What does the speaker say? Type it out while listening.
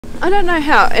I don't know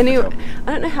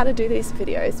how to do these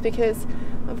videos because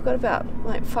I've got about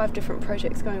like 5 different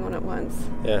projects going on at once.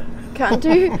 Yeah.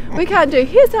 We can't do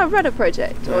here's our rudder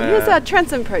project, or here's our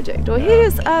transom project, or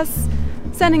here's us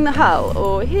sanding the hull,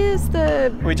 or here's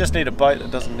the... We just need a boat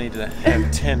that doesn't need to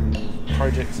have 10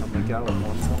 projects on the go at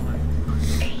once, don't we?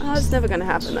 Oh, it's never going to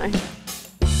happen though.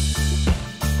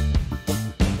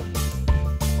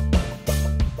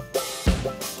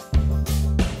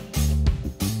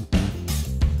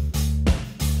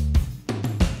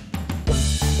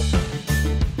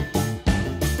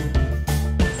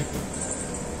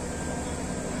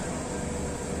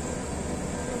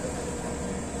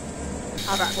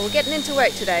 Alright, well, we're getting into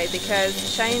work today because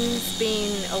Shane's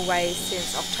been away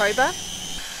since October,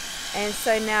 and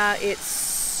so now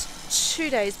it's 2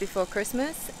 days before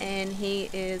Christmas and he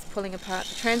is pulling apart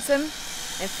the transom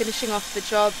and finishing off the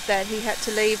job that he had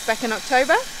to leave back in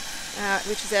October,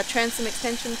 which is our transom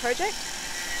extension project.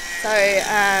 So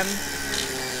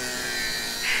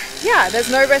yeah,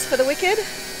 there's no rest for the wicked.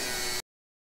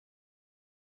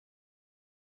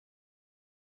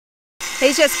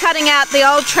 He's just cutting out the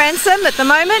old transom at the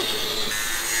moment,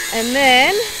 and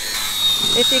then,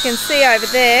 if you can see over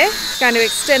there, he's going to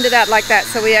extend it out like that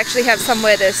so we actually have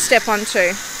somewhere to step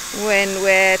onto when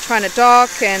we're trying to dock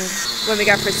and when we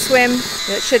go for a swim.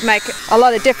 It should make a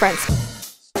lot of difference.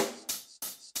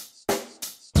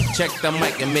 Check the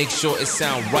mic and make sure it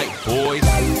sound right, boys.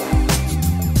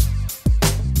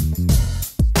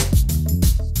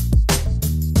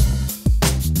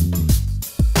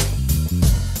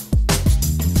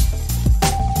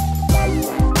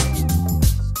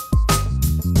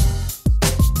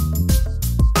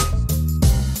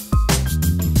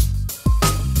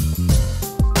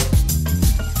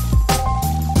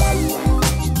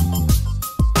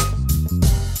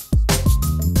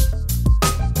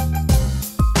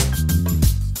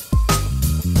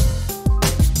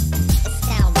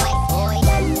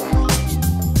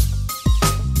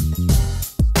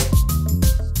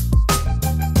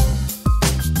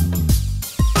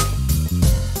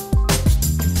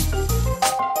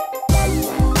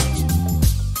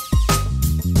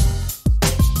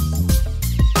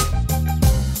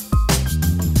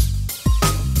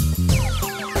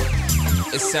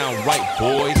 It sound right,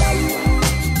 boys.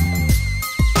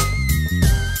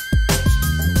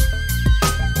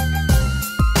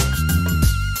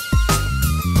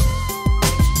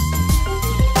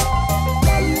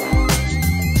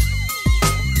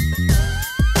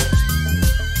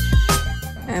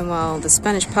 And while the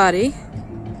Spanish party,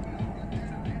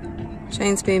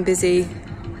 Shane's been busy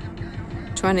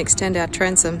trying to extend our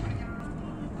transom.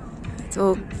 It's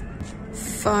all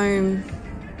foam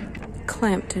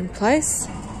clamped in place,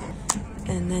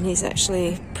 and then he's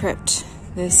actually prepped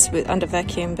this with under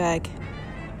vacuum bag.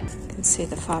 You can see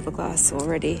the fiberglass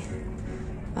already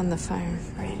on the foam,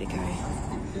 ready to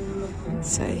go.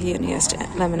 So he only has to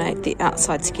laminate the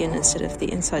outside skin instead of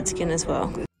the inside skin as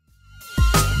well.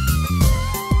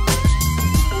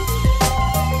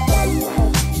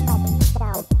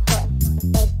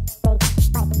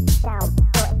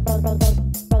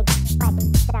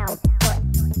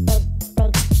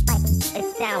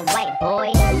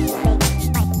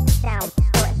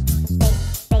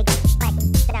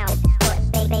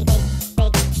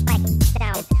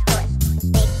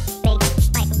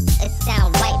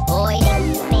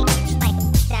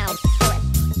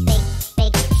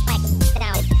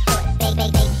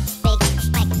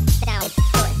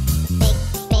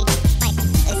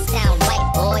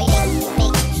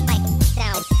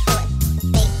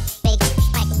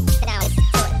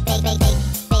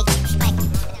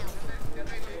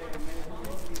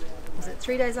 Is it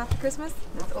 3 days after Christmas?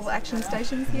 There's all action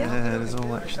stations here? Yeah, there's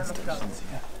all action stations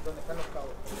here.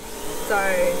 So,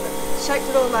 shaped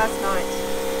it all last night,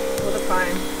 all the foam.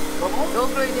 It's all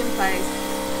glued in place.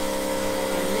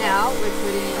 And now we're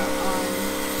putting on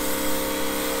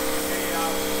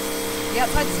the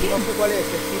outside skin.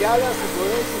 Did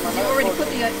you already put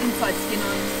the inside skin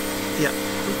on? Yeah.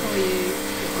 Before you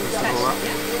attach it,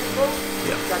 yeah?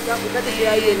 Yeah.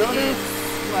 And it's,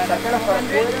 what,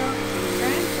 400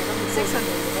 grams? 600.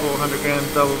 400 gram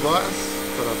double bias,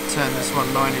 but I've turned this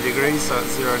one 90 degrees, so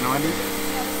it's 090.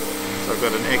 So I've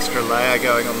got an extra layer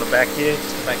going on the back here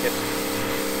just to make it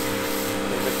a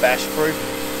little bit bash proof.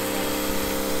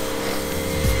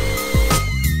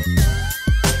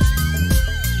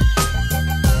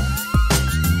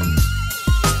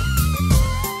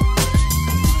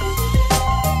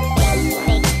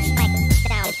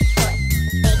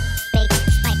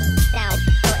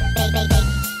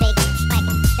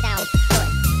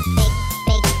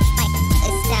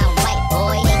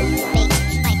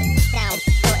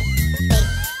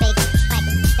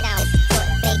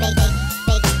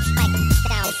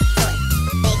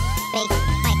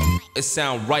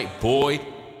 sound right, boy.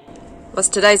 What's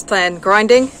today's plan?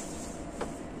 Grinding?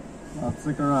 Lots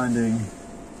of grinding.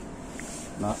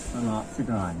 Lots and lots of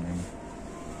grinding.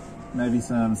 Maybe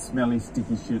some smelly,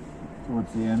 sticky shit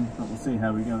towards the end, but we'll see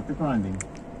how we go with the grinding.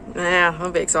 Yeah,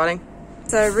 that'll be exciting.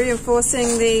 So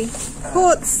reinforcing the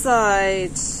port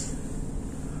side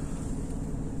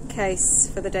case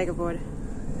for the Daggerboard.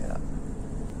 Yeah.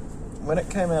 When it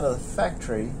came out of the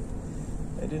factory,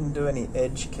 they didn't do any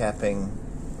edge capping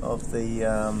of the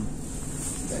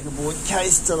Daggerboard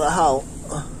case to the hull.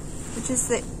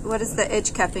 What is the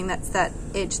edge capping? That's that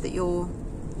edge that you're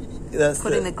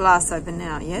putting the glass over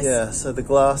now, yes? Yeah, so the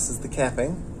glass is the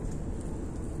capping.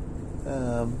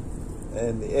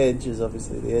 And the edge is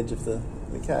obviously the edge of the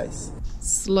case.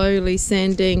 Slowly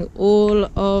sanding all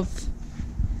of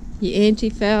your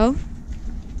anti-foul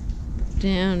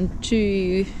down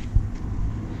to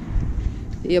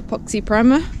the epoxy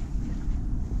primer.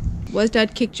 Why's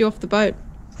Dad kicked you off the boat?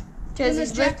 Because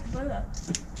he's lift the boat up.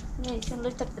 Yeah, he can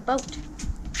lift up the boat.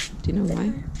 Do you know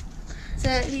why? So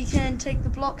he can take the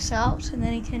blocks out and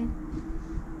then he can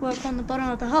work on the bottom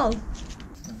of the hull.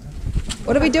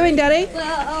 What are we doing, Daddy?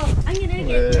 Well, I'm gonna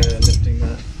We're lifting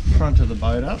the front of the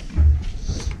boat up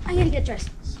I'm gonna get dressed.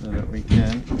 so that we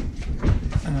can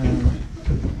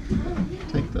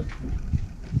take the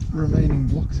remaining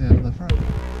blocks out of the front.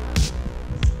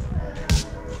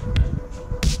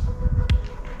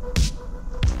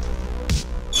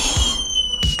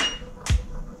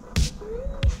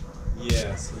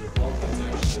 Yeah, so the block is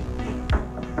actually.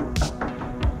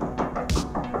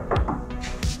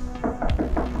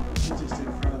 Just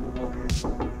in front of the bulkhead.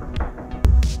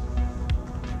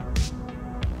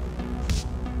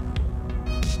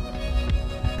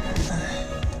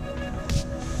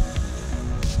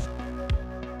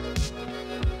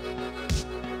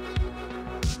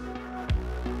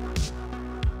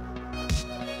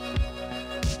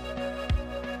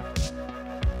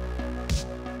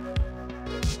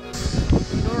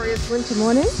 Glorious winter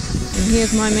morning, and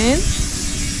here's my man.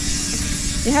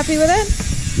 You happy with it?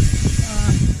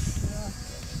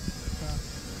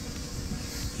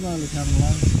 Slowly coming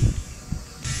along.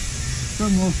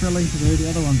 Some more filling to do, the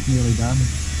other one's nearly done.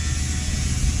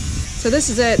 So this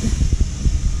is it,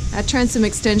 our transom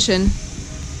extension.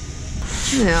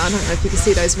 Now, I don't know if you can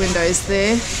see those windows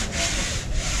there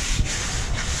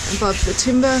above the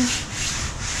timber.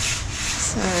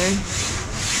 So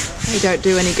they don't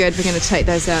do any good. We're going to take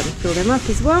those out and fill them up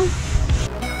as well.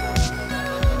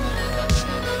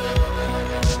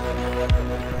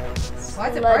 Why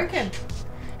is it broken?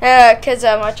 Yeah, because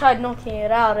I tried knocking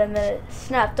it out and then it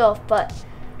snapped off, but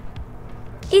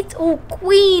it's all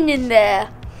green in there.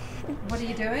 What are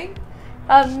you doing?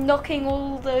 I'm knocking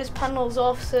all those panels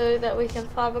off so that we can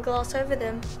fiberglass over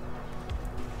them.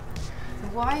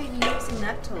 Why are you using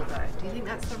that tool though? Do you think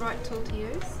that's the right tool to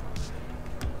use?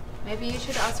 Maybe you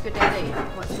should ask your daddy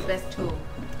what's the best tool.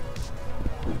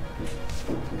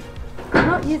 I'm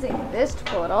not using this to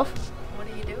pull it off. What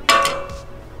are you doing?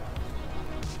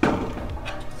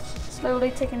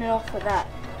 Slowly taking it off with that.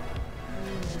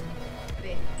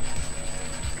 There.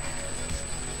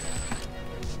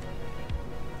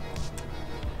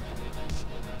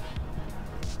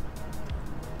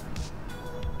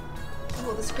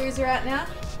 All the screws are out now?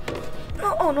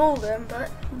 Not on all of them,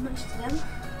 but on most of them.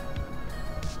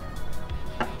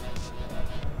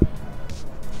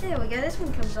 There we go, this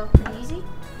one comes off pretty easy.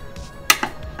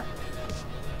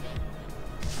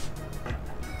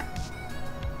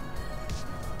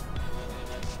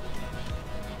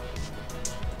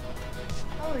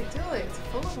 Holy dooly, it's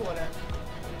full of water.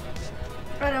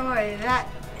 But don't worry, that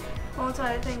whole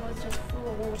entire thing was just full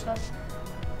of water.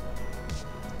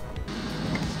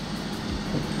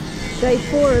 Day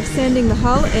 4 of sanding the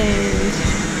hull, and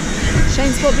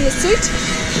Shane's bought me a suit.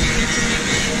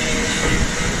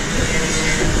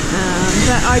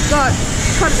 But I got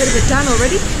quite a bit of it done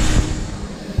already.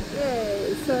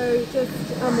 Yeah, so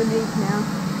just underneath now.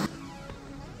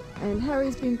 And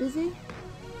Harry's been busy.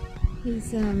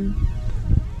 He's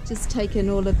just taken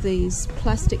all of these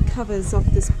plastic covers off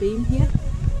this beam here.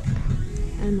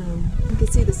 And you can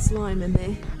see the slime in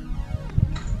there.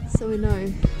 So we know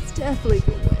it's definitely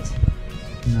been wet.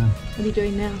 No. What are you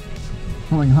doing now?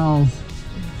 Pulling holes.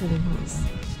 Pulling holes.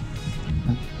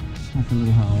 That's a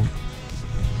little hole.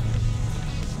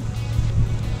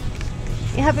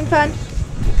 You having fun?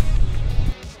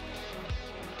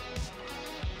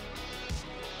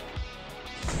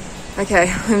 Okay,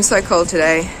 I'm so cold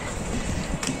today.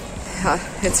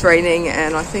 It's raining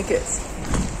and I think it's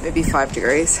maybe 5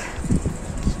 degrees.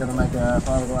 Just gotta make a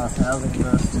fiberglass housing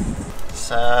first.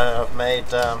 So I've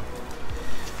made, I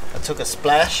took a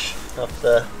splash of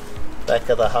the back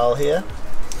of the hull here.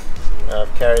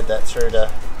 I've carried that through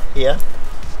to here,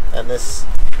 and this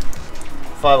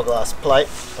fiberglass plate,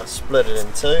 I've split it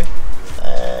in two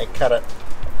and cut it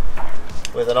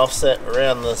with an offset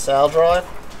around the sail drive,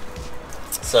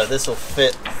 so this will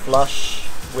fit flush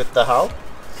with the hull,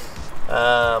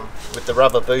 with the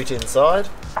rubber boot inside,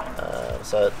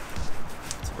 so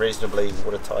it's reasonably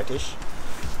watertight-ish.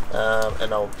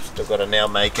 And I've still got to now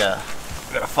make a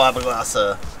fiberglass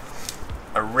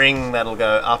a ring that'll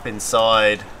go up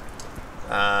inside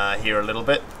here a little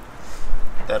bit.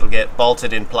 That'll get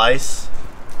bolted in place,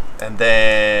 and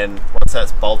then once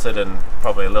that's bolted and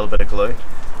probably a little bit of glue,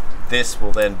 this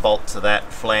will then bolt to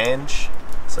that flange,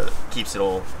 so it keeps it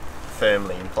all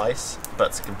firmly in place, but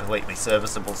it's completely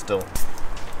serviceable still.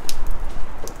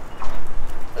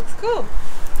 Looks cool.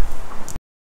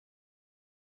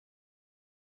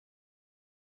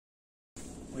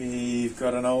 We've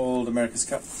got an old America's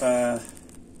Cup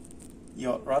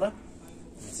yacht rudder.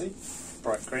 You can see,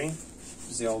 bright green.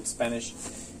 This is the old Spanish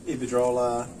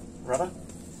Iberdrola rudder,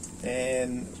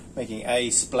 and making a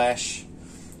splash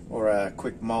or a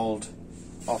quick mould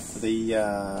off the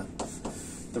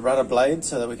rudder blade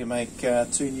so that we can make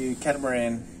two new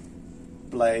Catamaran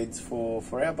blades for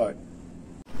our boat.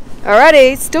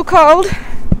 Alrighty, it's still cold,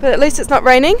 but at least it's not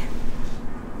raining.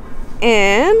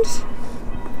 And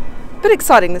a bit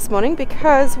exciting this morning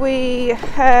because we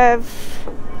have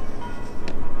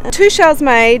 2 shells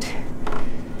made,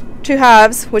 2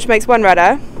 halves, which makes 1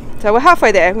 rudder. So we're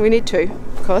halfway there. We need 2,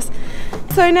 of course.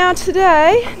 So now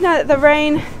today, now that the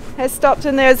rain has stopped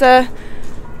and there's a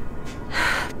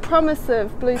promise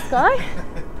of blue sky,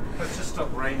 Let's just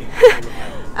stop raining.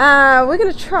 we're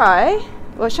going to try.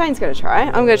 Well, Shane's going to try.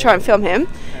 I'm going to try and film him.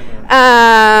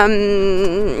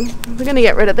 We're going to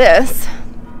get rid of this.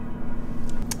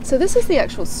 So this is the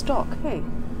actual stock, hey?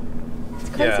 It's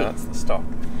crazy. Yeah, that's the stock.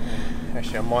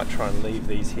 Actually, I might try and leave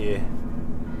these here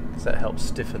because that helps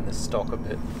stiffen the stock a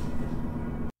bit.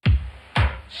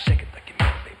 Shake it like you mean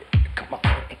it, baby. Come on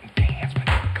and dance with it.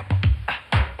 Come on.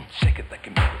 Shake it like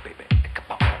you mean it, baby. Come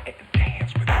on and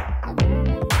dance with it.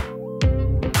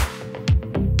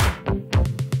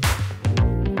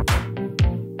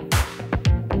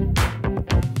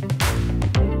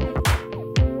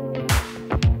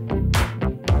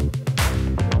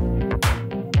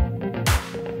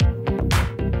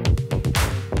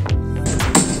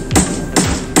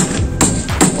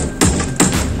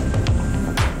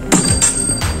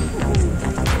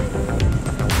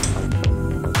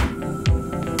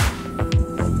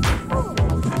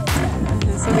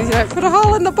 Put a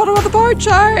hole in the bottom of the boat,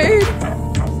 Shane!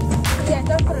 Yeah,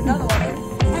 don't put another one in.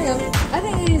 Hang on, I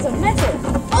think these are metal.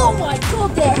 Oh my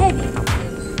god, they're heavy.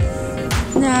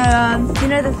 No, you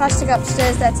know the plastic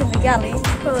upstairs that's in the galley?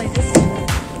 Probably this.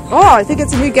 Oh, I think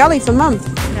it's a new galley for Mum.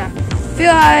 No.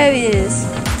 Feel how heavy it is.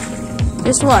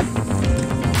 Just one.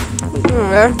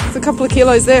 Oh, it's a couple of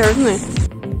kilos there, isn't there?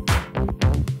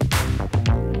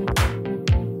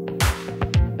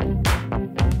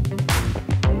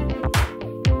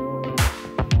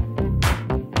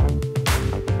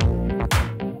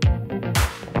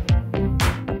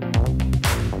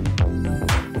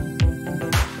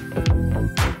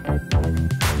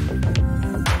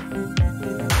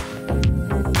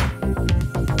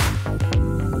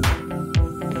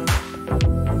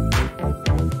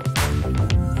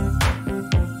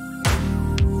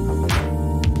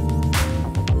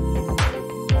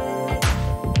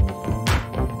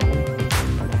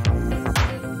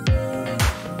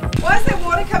 Why is there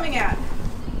water coming out?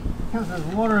 Because there's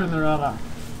water in the rudder.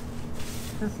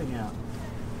 Pissing out.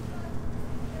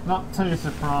 Not too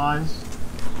surprised.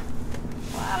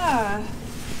 Wow.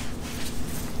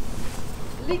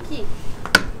 Leaky.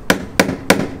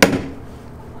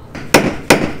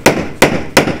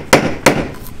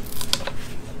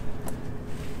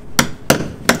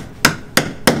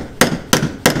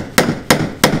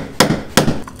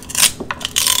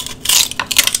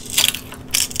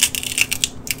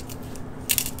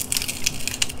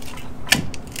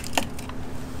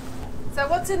 So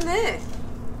what's in there?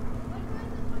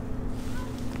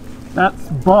 That's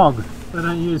bog. They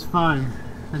don't use foam.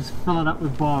 They just fill it up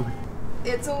with bog.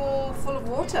 It's all full of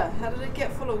water. How did it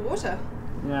get full of water?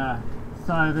 Yeah.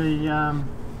 So the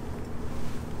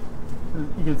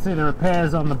you can see the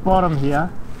repairs on the bottom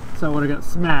here. So it would have got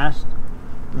smashed.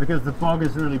 Because the bog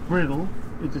is really brittle,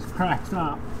 it just cracks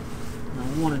up.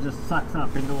 And the water just sucks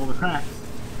up into all the cracks.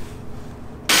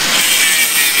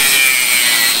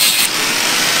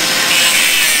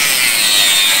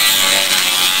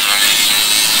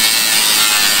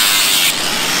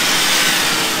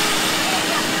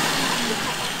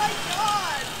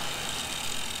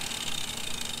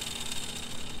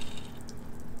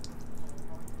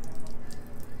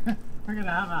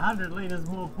 going to have 100 litres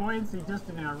more buoyancy just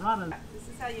in our rudders. This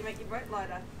is how you make your boat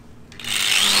lighter.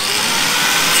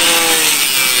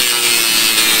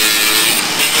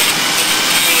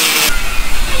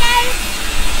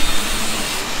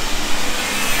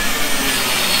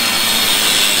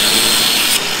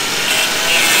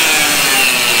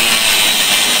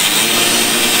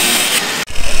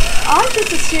 I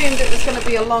just assumed it was going to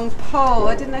be a long pole.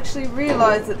 I didn't actually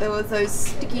realise that there was those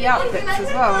sticky out bits as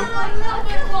well.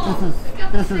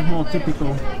 This is more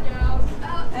typical.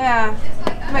 Yeah,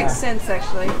 makes sense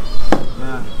actually.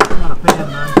 Yeah, not a fan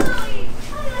though.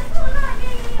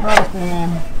 Not a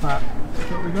fan, but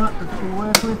that's what we got, that's what we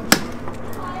work with.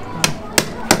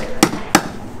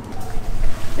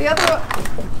 The other one.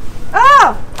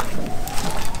 Oh!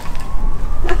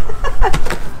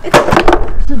 It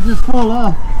should just fall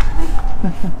off.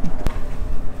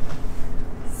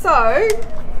 So,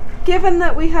 given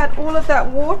that we had all of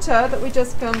that water that we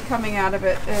just filmed coming out of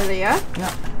it earlier,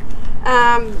 yeah.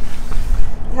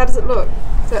 How does it look?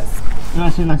 So It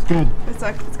actually looks good. it's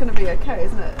like it's going to be okay,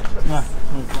 isn't it? Yeah,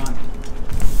 it's fine.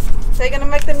 So you're going to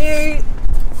make the new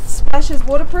splashes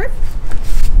waterproof?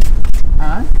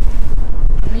 Alright.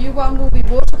 The new one will be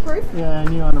waterproof? Yeah,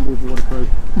 new one will be waterproof.